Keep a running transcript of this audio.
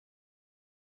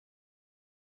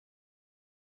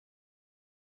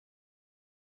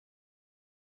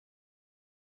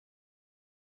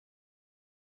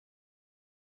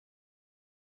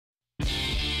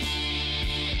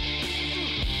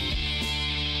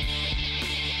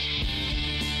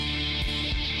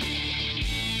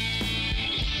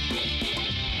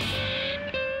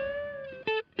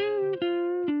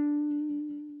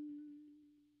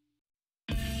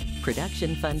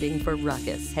Production funding for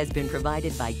Ruckus has been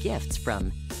provided by gifts from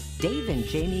Dave and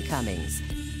Jamie Cummings,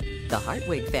 the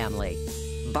Hartwig family,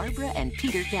 Barbara and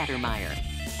Peter Gattermeyer,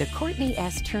 the Courtney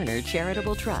S. Turner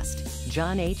Charitable Trust,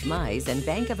 John H. Mize and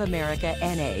Bank of America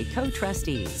N.A.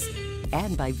 co-trustees,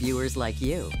 and by viewers like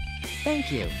you.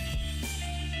 Thank you.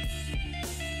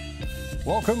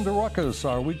 Welcome to Ruckus,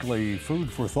 our weekly food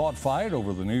for thought fight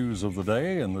over the news of the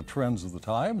day and the trends of the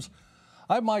times.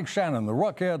 I'm Mike Shanin. The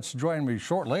Ruckettes join me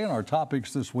shortly in our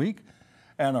topics this week: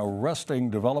 an arresting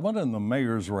development in the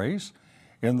mayor's race,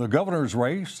 in the governor's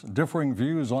race, differing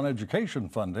views on education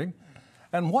funding,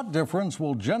 and what difference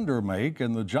will gender make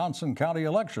in the Johnson County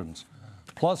elections,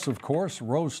 plus, of course,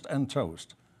 roast and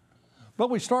toast. But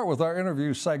we start with our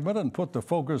interview segment and put the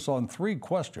focus on three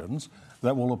questions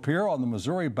that will appear on the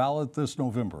Missouri ballot this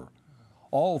November.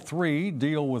 All three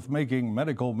deal with making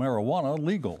medical marijuana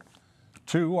legal.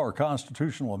 Two are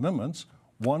constitutional amendments.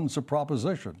 One's a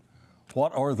proposition.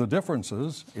 What are the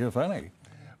differences, if any?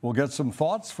 We'll get some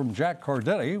thoughts from Jack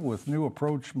Cardetti with New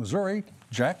Approach Missouri.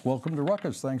 Jack, welcome to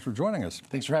Ruckus. Thanks for joining us.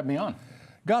 Thanks for having me on.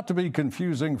 Got to be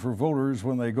confusing for voters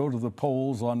when they go to the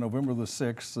polls on November the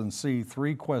 6th and see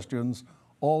three questions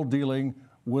all dealing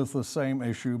with the same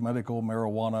issue, medical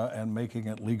marijuana and making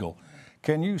it legal.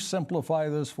 Can you simplify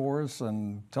this for us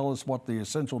and tell us what the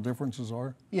essential differences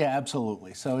are? Yeah,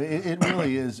 absolutely. So it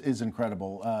really is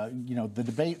incredible. You know, the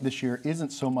debate this year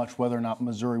isn't so much whether or not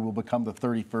Missouri will become the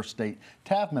 31st state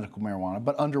to have medical marijuana,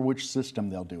 but under which system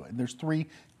they'll do it. There's three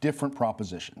different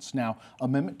propositions. Now,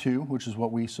 Amendment 2, which is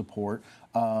what we support,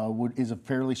 is a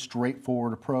fairly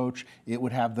straightforward approach. It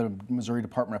would have the Missouri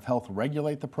Department of Health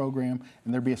regulate the program,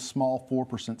 and there'd be a small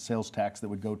 4% sales tax that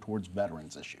would go towards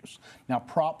veterans issues. Now,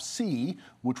 Prop C,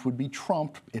 which would be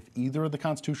trumped if either of the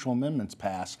constitutional amendments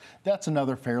pass, that's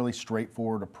another fairly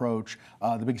straightforward approach.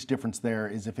 The biggest difference there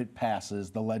is if it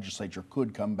passes, the legislature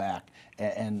could come back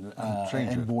and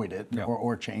void it, yeah,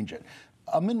 or change it.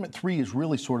 Amendment 3 is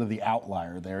really sort of the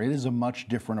outlier there. It is a much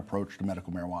different approach to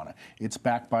medical marijuana. It's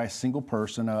backed by a single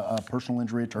person, a personal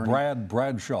injury attorney.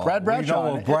 Bradshaw. Brad Bradshaw. We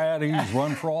know of Brad. He's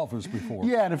run for office before.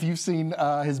 Yeah, and if you've seen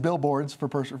his billboards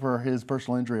for his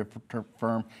personal injury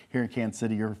firm here in Kansas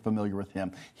City, you're familiar with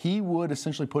him. He would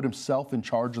essentially put himself in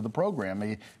charge of the program.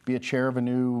 He'd be a chair of a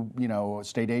new,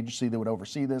 state agency that would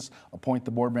oversee this, appoint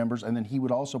the board members, and then he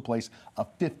would also place a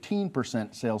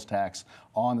 15% sales tax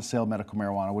on the sale of medical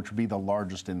marijuana, which would be the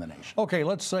largest in the nation. Okay,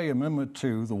 let's say Amendment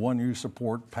 2, the one you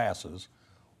support, passes.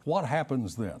 What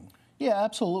happens then? Yeah,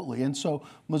 absolutely. And so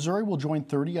Missouri will join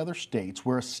 30 other states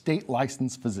where a state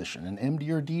licensed physician, an MD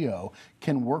or DO,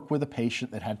 can work with a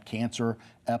patient that had cancer,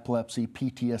 epilepsy,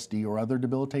 PTSD, or other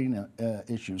debilitating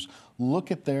issues,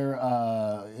 look at their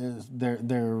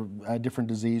different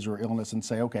disease or illness and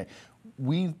say, okay,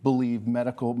 we believe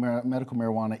medical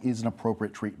marijuana is an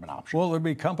appropriate treatment option. Will there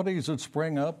be companies that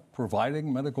spring up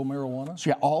providing medical marijuana?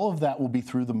 So yeah, all of that will be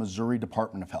through the Missouri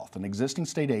Department of Health. An existing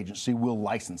state agency will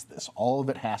license this. All of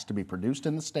it has to be produced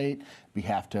in the state. We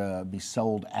have to be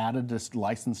sold at a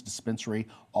licensed dispensary.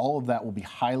 All of that will be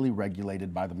highly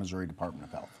regulated by the Missouri Department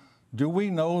of Health. Do we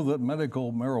know that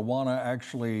medical marijuana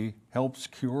actually helps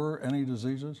cure any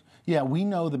diseases? Yeah, we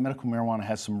know that medical marijuana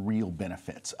has some real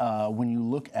benefits. When you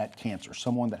look at cancer,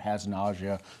 someone that has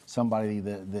nausea, somebody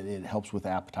that it helps with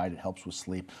appetite, it helps with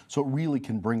sleep. So it really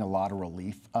can bring a lot of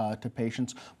relief to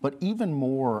patients. But even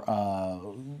more,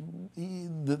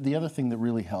 the other thing that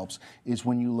really helps is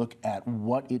when you look at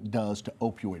what it does to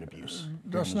opioid abuse.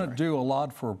 Doesn't it do a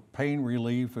lot for pain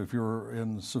relief? If you're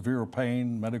in severe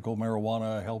pain, medical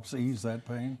marijuana helps ease that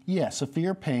pain? Yeah,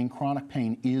 severe pain, chronic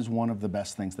pain is one of the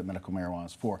best things that medical marijuana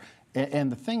is for.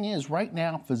 And the thing is, right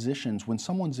now, physicians, when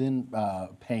someone's in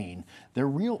pain, their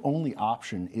real only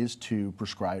option is to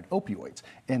prescribe opioids.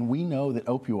 And we know that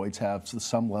opioids have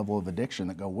some level of addiction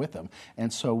that go with them.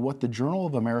 And so what the Journal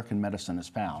of American Medicine has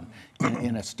found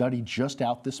in a study just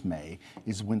out this May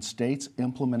is when states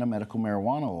implement a medical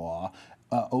marijuana law,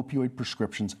 opioid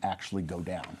prescriptions actually go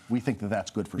down. We think that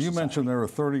that's good for society. You mentioned there are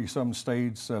 30-some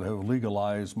states that have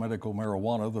legalized medical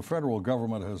marijuana. The federal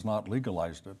government has not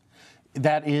legalized it.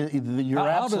 That is, you're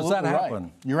how absolutely does that right.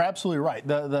 happen? You're absolutely right.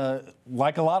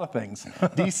 Like a lot of things,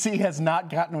 D.C. has not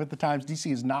gotten with the times. D.C.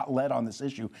 has not led on this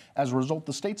issue. As a result,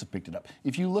 the states have picked it up.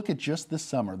 If you look at just this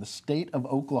summer, the state of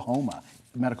Oklahoma,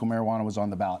 medical marijuana was on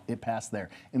the ballot. It passed there.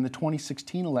 In the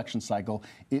 2016 election cycle,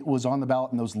 it was on the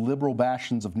ballot in those liberal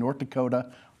bastions of North Dakota,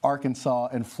 Arkansas,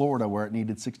 and Florida, where it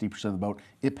needed 60% of the vote.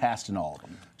 It passed in all of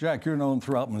them. Jack, you're known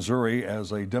throughout Missouri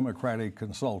as a Democratic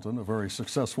consultant, a very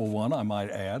successful one, I might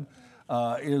add.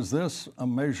 Is this a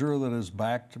measure that is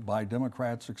backed by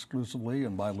Democrats exclusively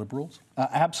and by liberals?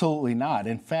 Absolutely not.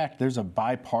 In fact, there's a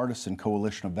bipartisan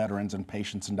coalition of veterans and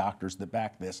patients and doctors that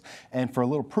back this. And for a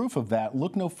little proof of that,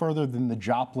 look no further than the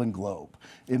Joplin Globe.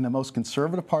 In the most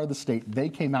conservative part of the state, they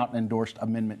came out and endorsed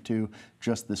Amendment 2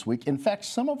 just this week. In fact,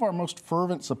 some of our most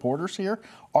fervent supporters here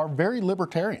are very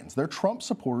libertarians. They're Trump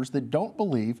supporters that don't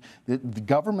believe that the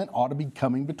government ought to be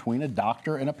coming between a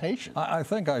doctor and a patient. I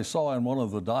think I saw in one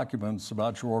of the documents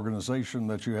about your organization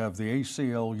that you have the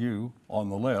ACLU on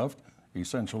the left,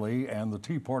 essentially, and the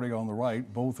Tea Party on the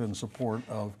right, both in support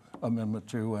of Amendment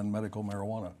 2 and medical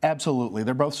marijuana. Absolutely.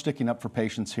 They're both sticking up for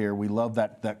patients here. We love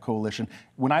that coalition.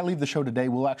 When I leave the show today,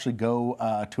 we'll actually go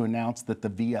to announce that the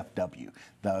VFW,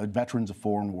 the Veterans of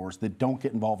Foreign Wars, that don't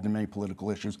get involved in many political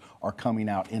issues, are coming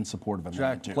out in support of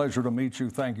Amendment 2. Jack, pleasure to meet you.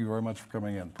 Thank you very much for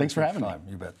coming in. Thanks for having me.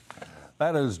 You bet.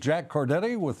 That is Jack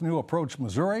Cardetti with New Approach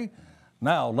Missouri.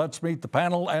 Now let's meet the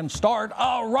panel and start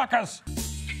a ruckus.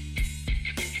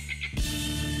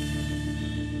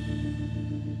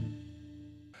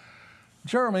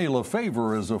 Jeremy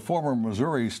LaFaver is a former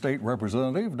Missouri state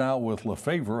representative, now with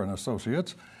LaFaver and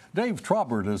Associates. Dave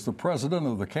Trabert is the president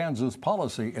of the Kansas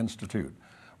Policy Institute.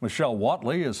 Michele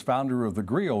Watley is founder of the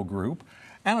Griot Group.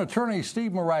 And attorney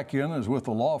Steve Mirakian is with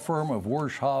the law firm of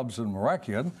Worsh, Hobbs and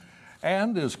Mirakian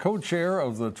and is co-chair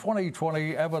of the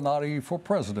 2020 Avenatti for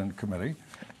President Committee.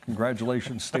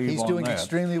 Congratulations, Steve. He's doing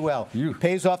extremely well.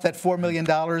 Pays off that $4 million.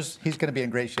 He's going to be in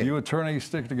great shape. You attorneys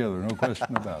stick together, no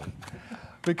question about it.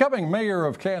 Becoming mayor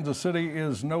of Kansas City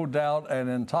is no doubt an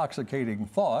intoxicating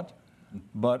thought,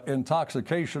 but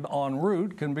intoxication en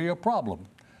route can be a problem.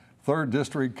 3rd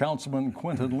District Councilman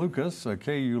Quinton Lucas, a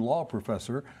KU law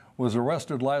professor, was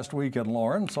arrested last week in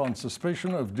Lawrence on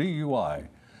suspicion of DUI.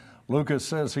 Lucas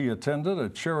says he attended a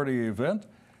charity event,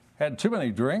 had too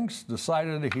many drinks,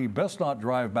 decided he best not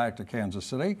drive back to Kansas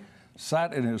City,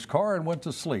 sat in his car and went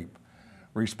to sleep.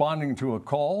 Responding to a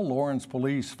call, Lawrence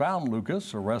police found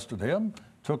Lucas, arrested him,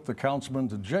 took the councilman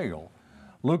to jail.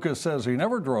 Lucas says he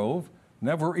never drove,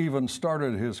 never even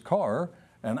started his car,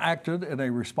 and acted in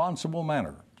a responsible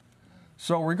manner.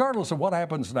 So regardless of what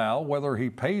happens now, whether he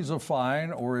pays a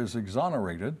fine or is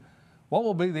exonerated, what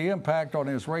will be the impact on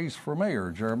his race for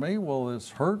mayor, Jeremy? Will this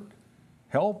hurt,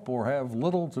 help, or have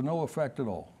little to no effect at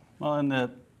all? Well,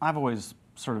 I've always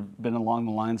sort of been along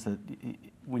the lines that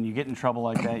when you get in trouble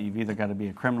like that, you've either got to be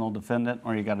a criminal defendant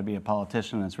or you got to be a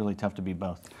politician, and it's really tough to be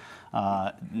both.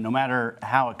 No matter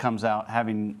how it comes out,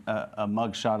 having a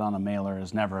mug shot on a mailer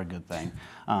is never a good thing.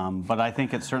 But I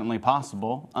think it's certainly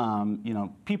possible. You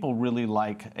know, people really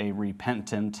like a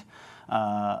repentant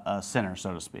sinner,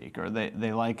 so to speak, or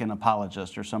they like an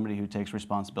apologist or somebody who takes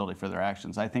responsibility for their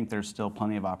actions. I think there's still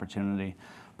plenty of opportunity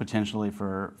potentially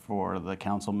for the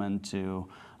councilman to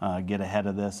get ahead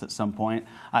of this at some point.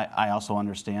 I also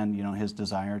understand, you know, his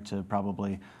desire to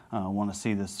probably want to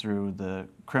see this through the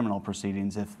criminal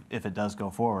proceedings if it does go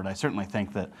forward. I certainly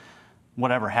think that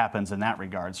whatever happens in that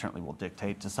regard certainly will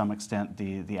dictate to some extent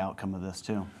the outcome of this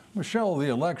too. Michele, the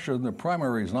election, the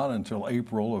primary is not until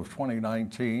April of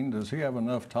 2019. Does he have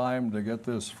enough time to get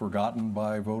this forgotten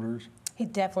by voters? He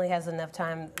definitely has enough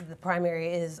time. The primary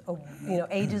is, you know,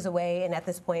 ages away, and at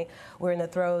this point, we're in the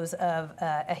throes of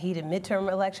a heated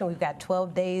midterm election. We've got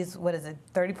 12 days,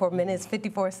 34 minutes,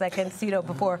 54 seconds, you know,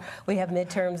 before we have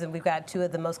midterms, and we've got 2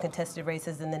 of the most contested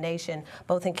races in the nation,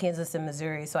 both in Kansas and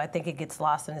Missouri. So I think it gets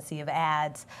lost in a sea of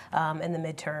ads in the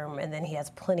midterm, and then he has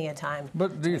plenty of time.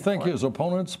 But do you think his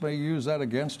opponents may use that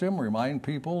against him, remind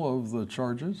people of the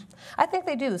charges? I think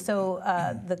they do. So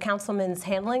the councilman's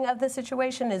handling of the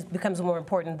situation becomes more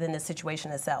important than the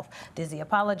situation itself. Does he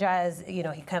apologize? You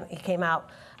know, he came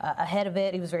out ahead of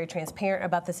it. He was very transparent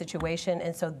about the situation,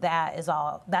 and so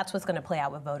that's what's going to play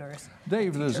out with voters.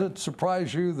 Dave, does it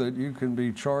surprise you that you can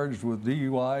be charged with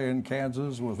DUI in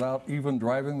Kansas without even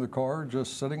driving the car,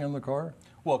 just sitting in the car?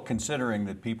 Well, considering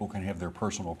that people can have their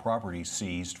personal property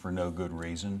seized for no good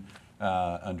reason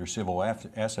under civil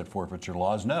asset forfeiture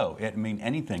laws, no. I mean,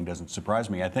 anything doesn't surprise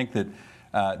me. I think that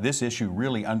this issue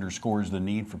really underscores the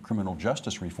need for criminal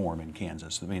justice reform in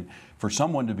Kansas. I mean, for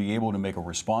someone to be able to make a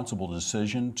responsible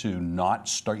decision to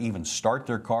not even start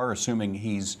their car, assuming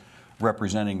he's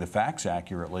representing the facts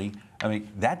accurately, I mean,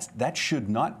 that should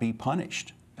not be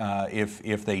punished. If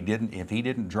he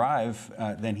didn't drive,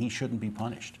 then he shouldn't be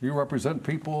punished. You represent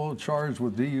people charged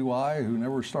with DUI who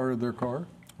never started their car?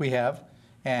 We have,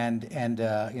 and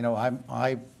you know,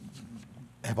 I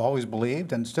have always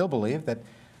believed and still believe that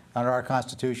under our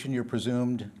Constitution, you're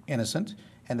presumed innocent,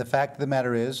 and the fact of the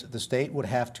matter is the state would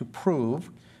have to prove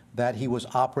that he was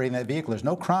operating that vehicle. There's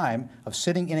no crime of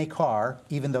sitting in a car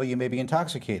even though you may be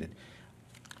intoxicated.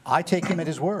 I take him at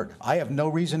his word. I have no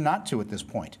reason not to at this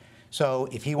point. So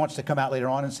if he wants to come out later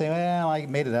on and say, well, I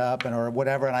made it up or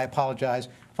whatever, and I apologize,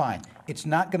 fine. It's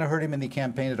not going to hurt him in the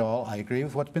campaign at all. I agree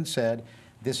with what's been said.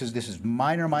 This is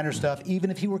minor stuff.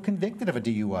 Even if he were convicted of a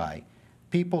DUI,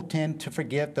 people tend to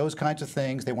forget those kinds of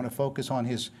things. They want to focus on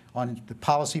the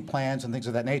policy plans and things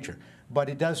of that nature. But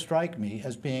it does strike me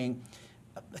as being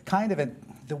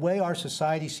the way our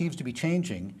society seems to be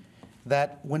changing,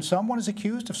 that when someone is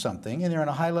accused of something and they're in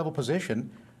a high-level position,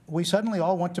 we suddenly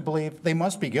all want to believe they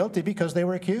must be guilty because they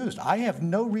were accused. I have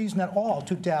no reason at all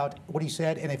to doubt what he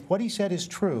said, and if what he said is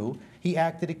true, he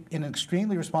acted in an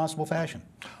extremely responsible fashion.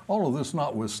 All of this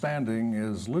notwithstanding,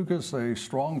 is Lucas a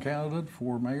strong candidate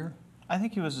for mayor? I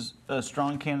think he was a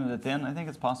strong candidate then. I think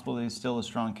it's possible that he's still a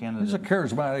strong candidate. He's a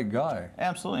charismatic guy.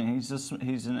 Absolutely.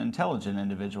 He's an intelligent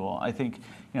individual. I think,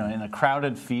 in a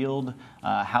crowded field,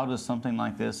 how does something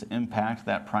like this impact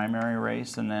that primary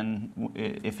race? And then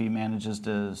if he manages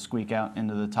to squeak out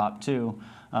into the top two,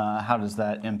 how does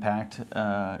that impact,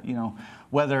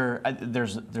 whether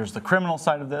there's the criminal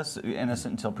side of this,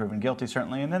 innocent until proven guilty,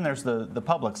 certainly, and then there's the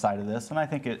public side of this, and I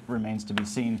think it remains to be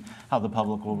seen how the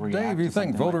public will react. Dave, you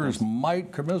think voters like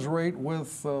might commiserate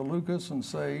with Lucas and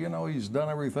say, he's done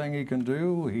everything he can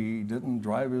do, he didn't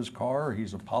drive his car,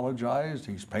 he's apologized,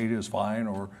 he's paid his fine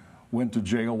or went to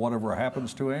jail, whatever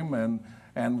happens to him,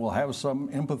 and we'll have some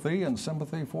empathy and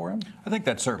sympathy for him? I think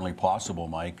that's certainly possible,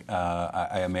 Mike.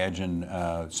 I imagine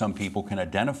some people can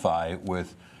identify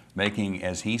with making,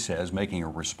 as he says, making a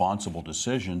responsible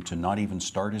decision to not even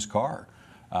start his car.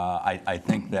 I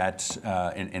think that,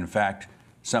 in fact,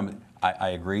 I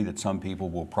agree that some people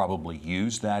will probably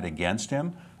use that against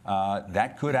him.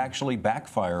 That could actually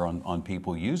backfire on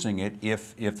people using it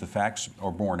if the facts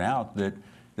are borne out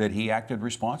that he acted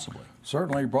responsibly.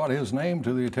 Certainly brought his name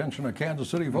to the attention of Kansas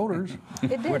City voters,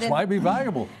 which and might be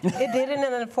valuable. It did in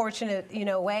an unfortunate,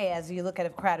 way, as you look at a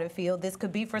crowded field. This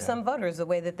could be for some voters the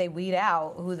way that they weed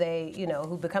out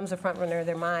who becomes a front runner of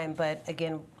their mind. But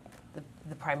again,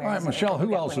 the primary. All right, Michelle,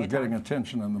 who else is getting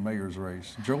attention in the mayor's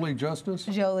race? Jolie Justice?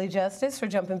 Jolie Justice for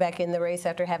jumping back in the race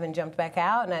after having jumped back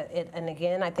out. And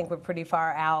again, I think we're pretty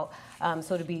far out,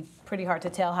 so it'd be pretty hard to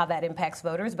tell how that impacts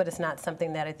voters, but it's not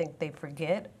something that I think they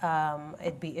forget.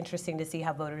 It'd be interesting to see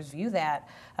how voters view that.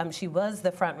 She was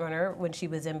the front runner when she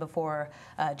was in before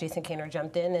Jason Kaner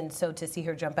jumped in, and so to see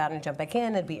her jump out and jump back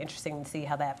in, it'd be interesting to see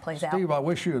how that plays out. Steve, I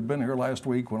wish you had been here last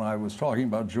week when I was talking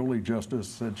about Jolie Justice,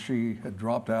 said she had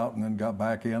dropped out and then got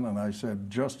back in, and I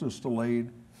said, justice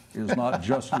delayed is not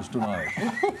justice denied.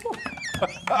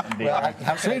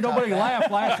 See, nobody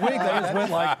laughed last week. They just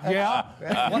went like, yeah,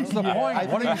 what's the point?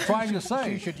 What are you trying to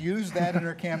say? She should use that in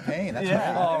her campaign. That's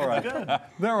right. All right.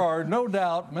 There are no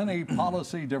doubt many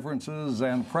policy differences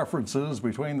and preferences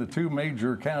between the two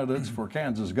major candidates for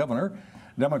Kansas governor,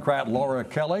 Democrat Laura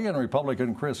Kelly and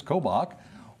Republican Chris Kobach.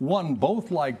 One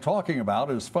both like talking about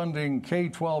is funding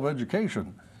K-12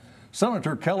 education.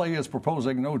 Senator Kelly is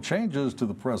proposing no changes to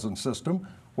the present system,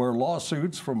 where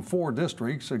lawsuits from 4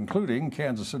 districts, including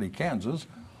Kansas City, Kansas,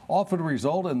 often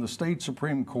result in the state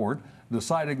Supreme Court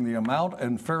deciding the amount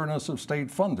and fairness of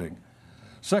state funding.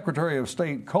 Secretary of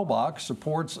State Kobach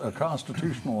supports a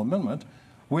constitutional amendment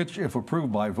which, if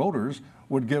approved by voters,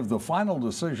 would give the final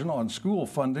decision on school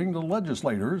funding to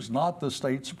legislators, not the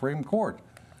state Supreme Court.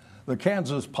 The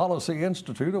Kansas Policy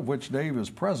Institute, of which Dave is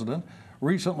president,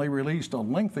 recently released a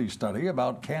lengthy study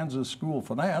about Kansas school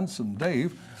finance. And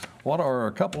Dave, what are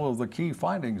a couple of the key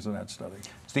findings in that study?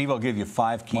 Steve, I'll give you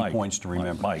 5 key points to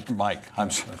remember. Mike. I'm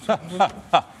Steve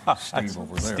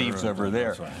over there. Steve's over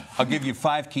there. Right. I'll give you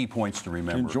 5 key points to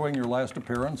remember. Enjoying your last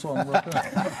appearance on Ruckus?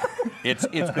 It's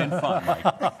been fun,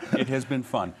 Mike. It has been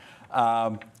fun.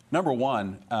 Number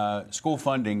one, school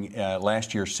funding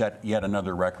last year set yet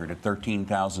another record at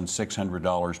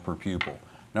 $13,600 per pupil.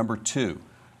 Number two,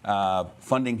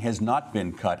 funding has not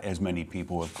been cut as many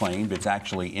people have claimed. It's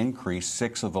actually increased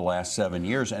 6 of the last 7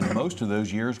 years, and most of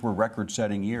those years were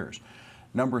record-setting years.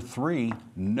 Number three,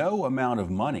 no amount of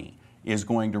money is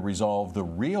going to resolve the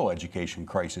real education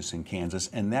crisis in Kansas,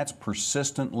 and that's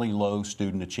persistently low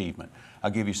student achievement.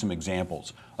 I'll give you some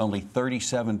examples. Only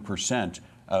 37%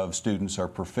 of students are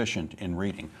proficient in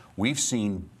reading. We've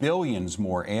seen billions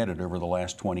more added over the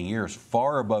last 20 years,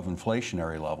 far above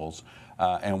inflationary levels,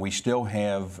 and we still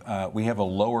have a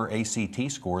lower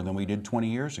ACT score than we did 20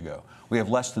 years ago. We have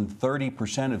less than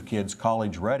 30% of kids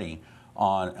college ready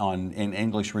in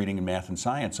English, reading, and math and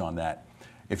science on that.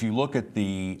 If you look at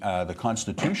the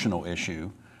constitutional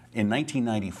issue, in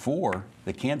 1994,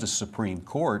 the Kansas Supreme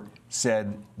Court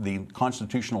said the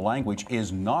constitutional language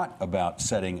is not about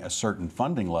setting a certain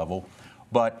funding level,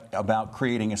 but about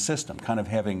creating a system, kind of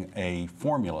having a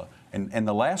formula. And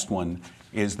the last one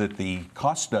is that the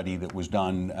cost study that was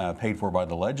done, paid for by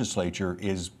the legislature,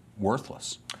 is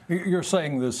worthless. You're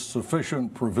saying this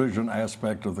sufficient provision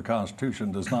aspect of the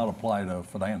Constitution does not apply to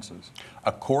finances?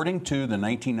 According to the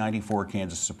 1994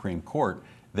 Kansas Supreme Court,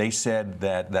 they said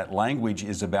that that language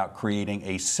is about creating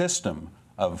a system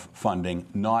of funding,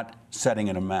 not setting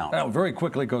an amount. Now, very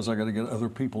quickly, because I got to get other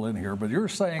people in here, but you're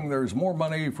saying there's more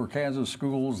money for Kansas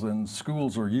schools than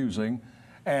schools are using,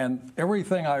 and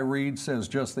everything I read says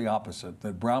just the opposite,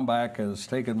 that Brownback has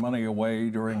taken money away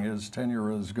during his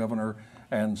tenure as governor,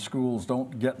 and schools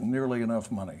don't get nearly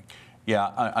enough money.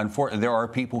 Yeah, unfortunately, there are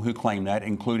people who claim that,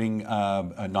 including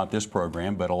not this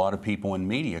program, but a lot of people in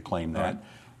media claim that.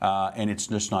 Right. And it's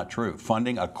just not true.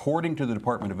 Funding, according to the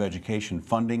Department of Education,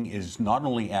 funding is not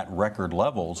only at record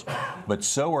levels, but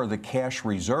so are the cash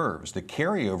reserves, the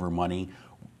carryover money,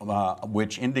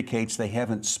 which indicates they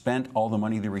haven't spent all the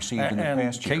money they received in the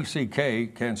past year.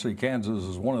 KCK, Kansas City, Kansas,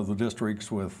 is one of the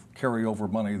districts with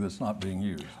carryover money that's not being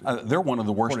used. They're one of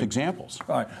the worst examples.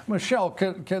 All right. Michelle,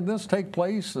 can this take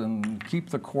place and keep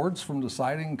the courts from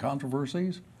deciding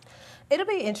controversies? It'll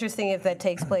be interesting if that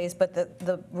takes place, but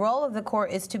the role of the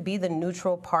court is to be the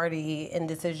neutral party in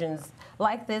decisions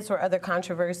like this or other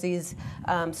controversies,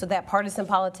 so that partisan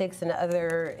politics and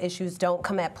other issues don't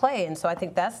come at play. And so I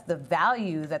think that's the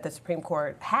value that the Supreme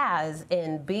Court has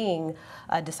in being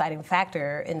a deciding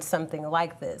factor in something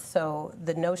like this. So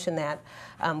the notion that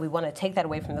we want to take that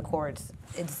away from the courts,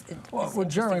 well,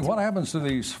 Jeremy, what happens to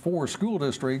these 4 school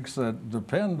districts that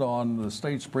depend on the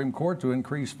state Supreme Court to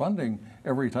increase funding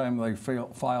every time they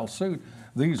file suit?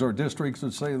 These are districts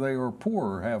that say they are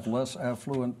poor, have less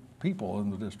affluent people in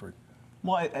the district.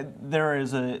 Well, there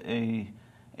is the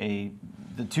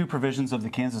 2 provisions of the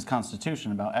Kansas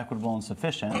Constitution about equitable and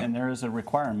sufficient, and there is a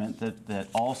requirement that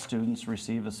all students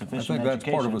receive a sufficient education. I think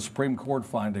that's part of a Supreme Court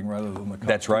finding rather than the Constitution.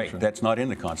 That's right. That's not in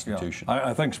the Constitution. Yeah.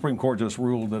 I think Supreme Court just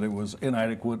ruled that it was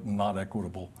inadequate and not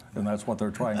equitable, and that's what they're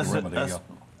trying to remedy.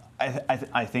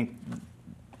 I think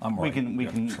I'm right.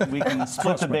 we can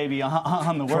split the baby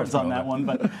on the words on that one,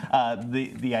 but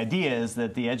the idea is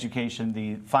that the education,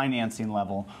 the financing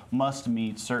level, must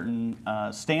meet certain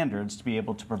standards to be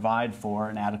able to provide for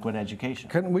an adequate education.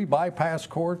 Can we bypass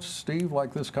courts, Steve,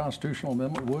 like this constitutional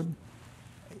amendment would?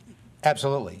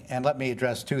 Absolutely. And let me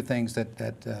address 2 things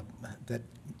that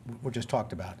were just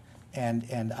talked about.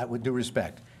 And I would do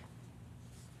respect.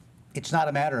 It's not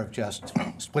a matter of just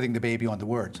splitting the baby on the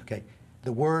words, okay?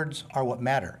 The words are what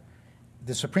matter.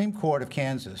 The Supreme Court of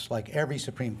Kansas, like every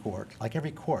Supreme Court, like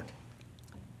every court,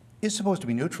 is supposed to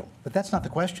be neutral, but that's not the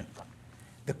question.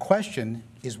 The question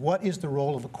is, what is the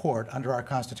role of a court under our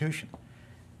Constitution?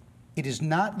 It is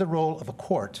not the role of a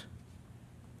court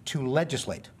to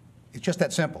legislate. It's just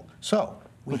that simple. So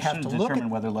we have to look at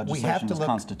whether legislation is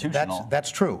constitutional. That's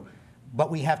true,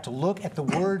 but we have to look at the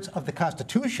words of the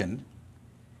Constitution,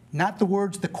 not the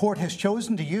words the court has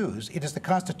chosen to use. It is the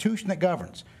Constitution that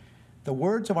governs. The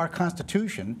words of our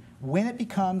Constitution, when it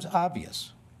becomes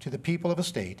obvious to the people of a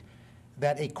state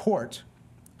that a court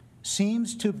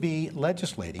seems to be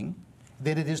legislating,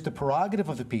 that it is the prerogative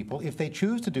of the people, if they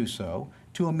choose to do so,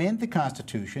 to amend the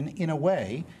Constitution in a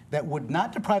way that would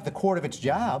not deprive the court of its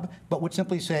job, but would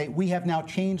simply say, we have now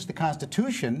changed the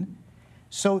Constitution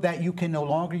so that you can no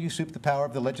longer usurp the power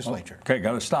of the legislature. Okay,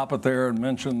 got to stop it there and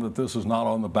mention that this is not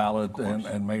on the ballot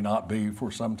and may not be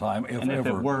for some time, if and ever.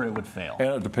 If it were, it would fail.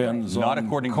 And it depends Not on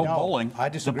according to polling. I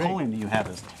disagree. The polling that you have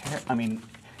is, I mean,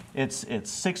 it's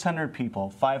 600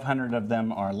 people. 500 of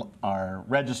them are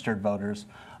registered voters.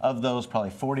 Of those,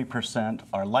 probably 40%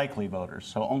 are likely voters.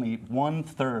 So only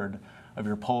 1/3 of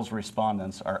your polls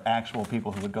respondents are actual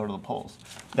people who would go to the polls.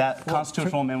 That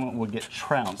constitutional amendment would get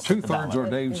trounced. 2/3 are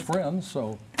Dave's friends,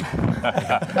 so. Sorry,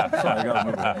 I gotta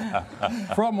move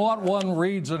on. From what one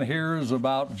reads and hears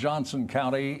about Johnson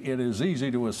County, it is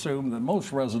easy to assume that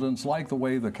most residents like the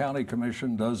way the county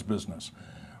commission does business.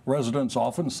 Residents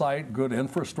often cite good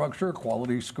infrastructure,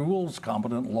 quality schools,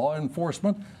 competent law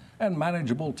enforcement, and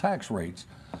manageable tax rates.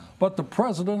 But the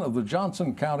president of the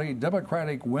Johnson County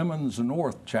Democratic Women's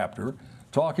North chapter,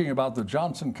 talking about the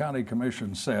Johnson County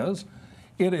Commission, says,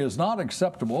 it is not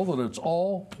acceptable that it's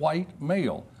all white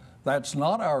male. That's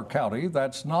not our county.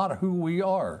 That's not who we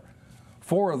are.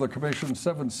 4 of the commission's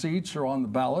 7 seats are on the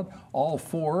ballot, all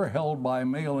 4 held by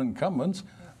male incumbents.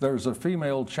 There's a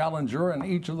female challenger in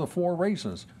each of the 4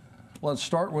 races. Let's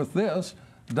start with this.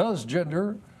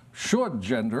 Should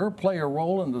gender play a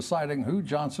role in deciding who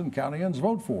Johnson Countyans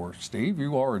vote for? Steve,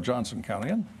 you are a Johnson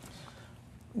Countyan.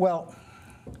 Well,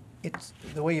 it's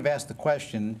the way you've asked the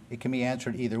question, it can be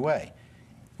answered either way.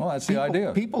 Well, that's the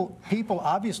idea. People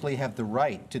obviously have the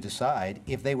right to decide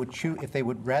if they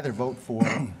would rather vote for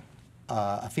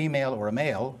a female or a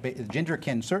male. Gender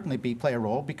can certainly play a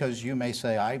role, because you may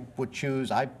say, I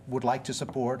would like to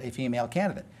support a female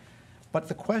candidate. But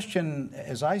the question,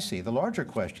 as I see, the larger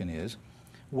question is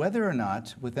whether or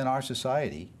not within our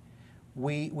society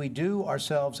we do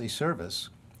ourselves a service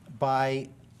by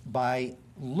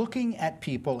looking at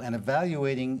people and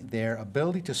evaluating their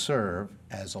ability to serve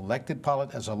as elected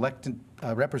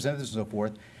representatives and so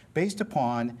forth, based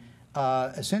upon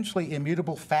essentially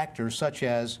immutable factors such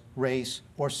as race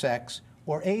or sex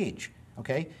or age.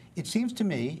 Okay, it seems to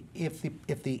me if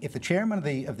the chairman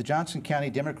of the Johnson County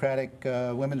Democratic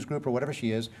Women's Group, or whatever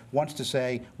she is, wants to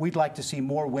say we'd like to see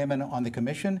more women on the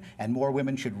commission and more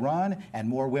women should run and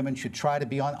more women should try to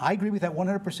be on, I agree with that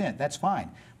 100%. That's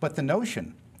fine. But the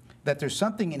notion that there's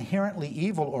something inherently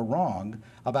evil or wrong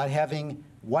about having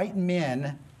white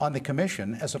men on the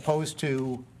commission as opposed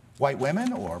to white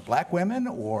women or black women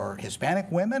or Hispanic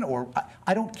women, or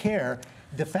I don't care.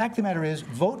 The fact of the matter is,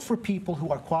 vote for people who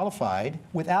are qualified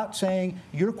without saying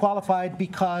you're qualified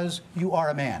because you are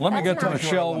a man. Let me get to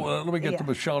Michelle. Let me get to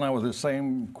Michelle now with the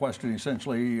same question.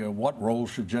 Essentially, what role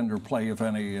should gender play, if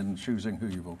any, in choosing who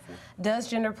you vote for? Does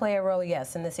gender play a role?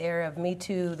 Yes. In this era of Me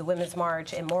Too, the Women's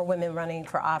March, and more women running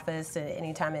for office at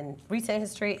any time in recent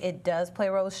history, it does play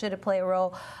a role. Should it play a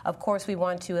role? Of course, we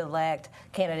want to elect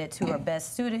candidates who are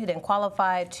best suited and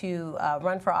qualified to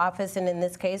run for office. And in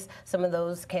this case, some of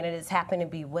those candidates happen to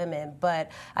be women.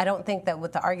 But I don't think that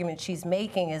what the argument she's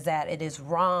making is that it is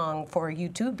wrong for you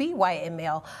to be white and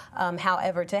male.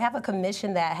 However, to have a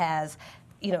commission that has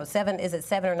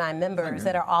seven or nine members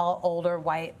that are all older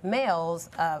white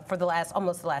males for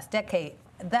almost the last decade,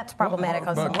 that's problematic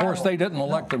on some level. But of course they didn't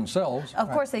elect themselves. Of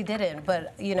course they didn't,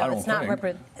 but it's not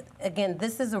again,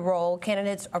 this is a role.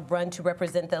 Candidates are run to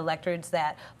represent the electorates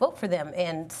that vote for them,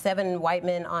 and 7 white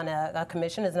men on a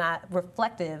commission is not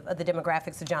reflective of the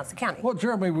demographics of Johnson County. Well,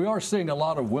 Jeremy, we are seeing a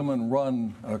lot of women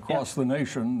run across the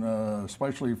nation,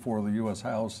 especially for the U.S.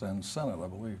 House and Senate, I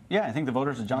believe. Yeah, I think the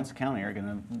voters of Johnson County are going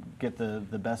to get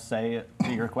the best say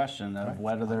to your question of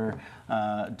whether their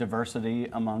diversity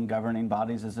among governing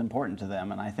bodies is important to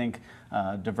them. And I think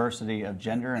diversity of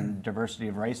gender and diversity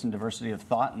of race and diversity of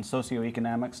thought and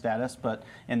socioeconomic status. But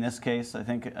in this case, I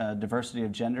think diversity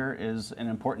of gender is an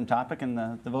important topic, and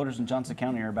the voters in Johnson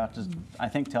County are about to, I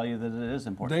think, tell you that it is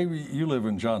important. Dave, you live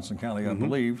in Johnson County, I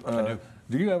believe. I do.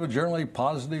 Do you have a generally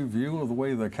positive view of the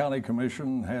way the county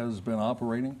commission has been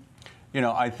operating?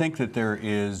 I think that there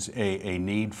is a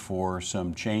need for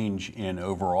some change in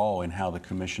overall in how the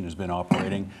commission has been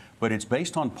operating, but it's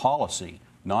based on policy,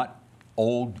 not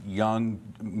old, young,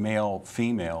 male,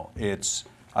 female.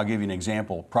 I'll give you an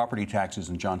example. Property taxes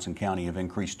in Johnson County have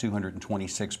increased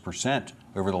 226%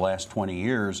 over the last 20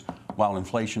 years, while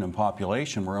inflation and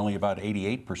population were only about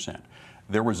 88%.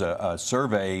 There was a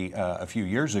survey a few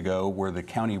years ago where the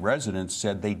county residents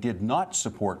said they did not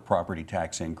support property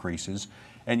tax increases,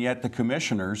 and yet the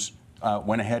commissioners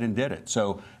went ahead and did it.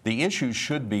 So the issues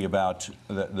should be about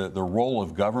the role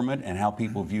of government and how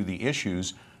people view the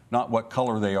issues, not what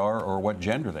color they are or what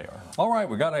gender they are. All right,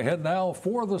 we got to head now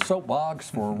for the soapbox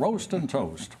for Roast and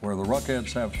Toast, where the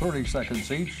Ruckettes have 30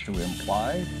 seconds each to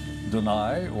imply,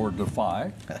 deny, or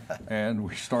defy. And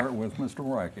we start with Mr.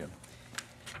 Mirakian.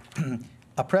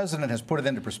 A president has put it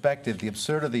into perspective the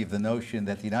absurdity of the notion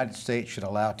that the United States should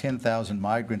allow 10,000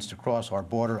 migrants to cross our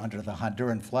border under the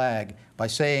Honduran flag by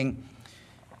saying,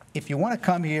 if you want to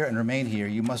come here and remain here,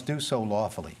 you must do so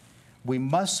lawfully. We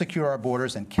must secure our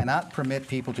borders and cannot permit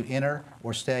people to enter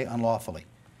or stay unlawfully.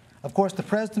 Of course, the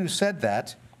president who said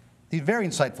that, these very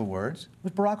insightful words,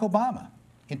 was Barack Obama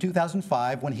in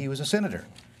 2005 when he was a senator.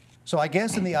 So I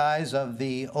guess in the eyes of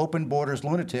the open borders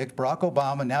lunatic, Barack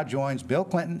Obama now joins Bill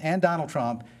Clinton and Donald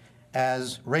Trump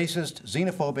as racist,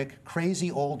 xenophobic,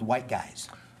 crazy old white guys.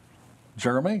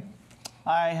 Jeremy?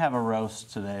 I have a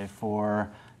roast today for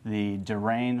the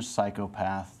deranged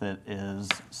psychopath that is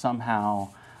somehow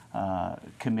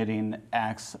committing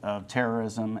acts of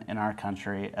terrorism in our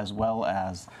country, as well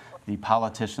as the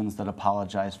politicians that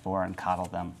apologize for and coddle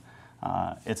them.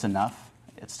 It's enough.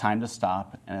 It's time to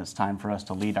stop, and it's time for us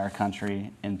to lead our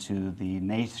country into the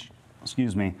nation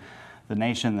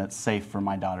that's safe for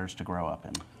my daughters to grow up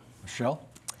in. Michelle?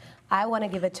 I want to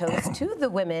give a toast to the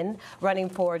women running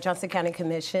for Johnson County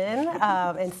Commission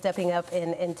and stepping up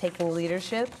and taking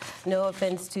leadership. No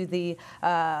offense to the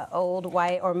old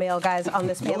white or male guys on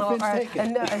this panel,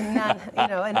 and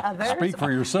others. Speak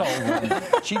for yourself.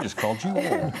 She just called you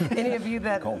old. Any of you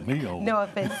that Called me old. No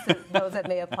offense to those that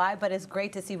may apply, but it's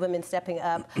great to see women stepping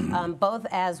up, both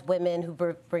as women who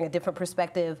bring a different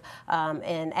perspective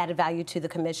and added value to the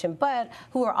commission, but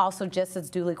who are also just as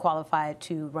duly qualified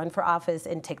to run for office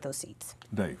and take those seats.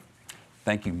 Dave.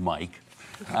 Thank you, Mike.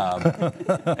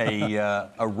 A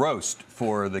roast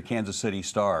for the Kansas City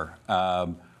Star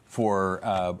for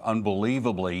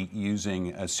unbelievably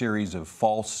using a series of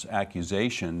false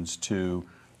accusations to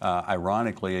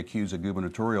ironically accuse a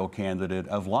gubernatorial candidate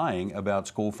of lying about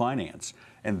school finance.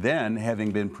 And then,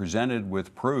 having been presented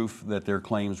with proof that their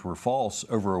claims were false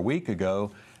over a week ago,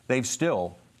 they've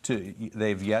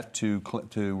yet to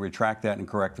retract that and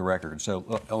correct the record.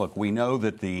 So look, we know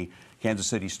that the Kansas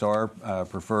City Star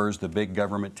prefers the big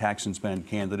government tax and spend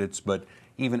candidates, but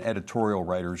even editorial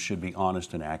writers should be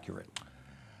honest and accurate.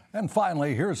 And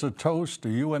finally, here's a toast to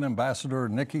UN Ambassador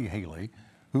Nikki Haley,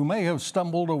 who may have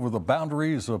stumbled over the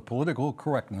boundaries of political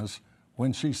correctness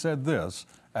when she said this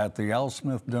at the Al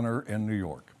Smith dinner in New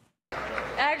York.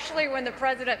 Actually, when the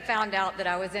president found out that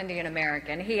I was Indian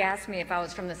American, he asked me if I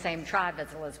was from the same tribe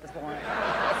as Elizabeth Warren.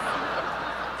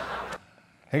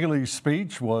 Haley's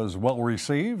speech was well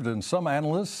received, and some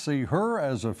analysts see her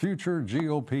as a future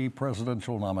GOP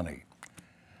presidential nominee.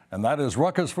 And that is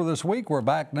Ruckus for this week. We're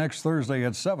back next Thursday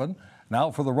at 7.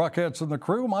 Now for the Ruckettes and the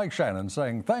crew, Mike Shanin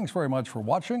saying thanks very much for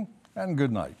watching and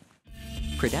good night.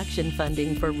 Production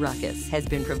funding for Ruckus has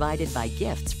been provided by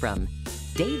gifts from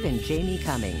Dave and Jamie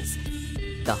Cummings,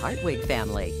 the Hartwig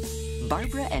family,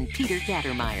 Barbara and Peter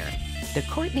Gattermeyer, the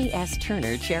Courtney S.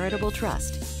 Turner Charitable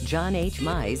Trust, John H.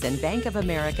 Mize and Bank of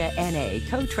America N.A.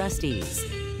 co-trustees,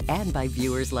 and by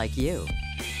viewers like you.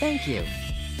 Thank you.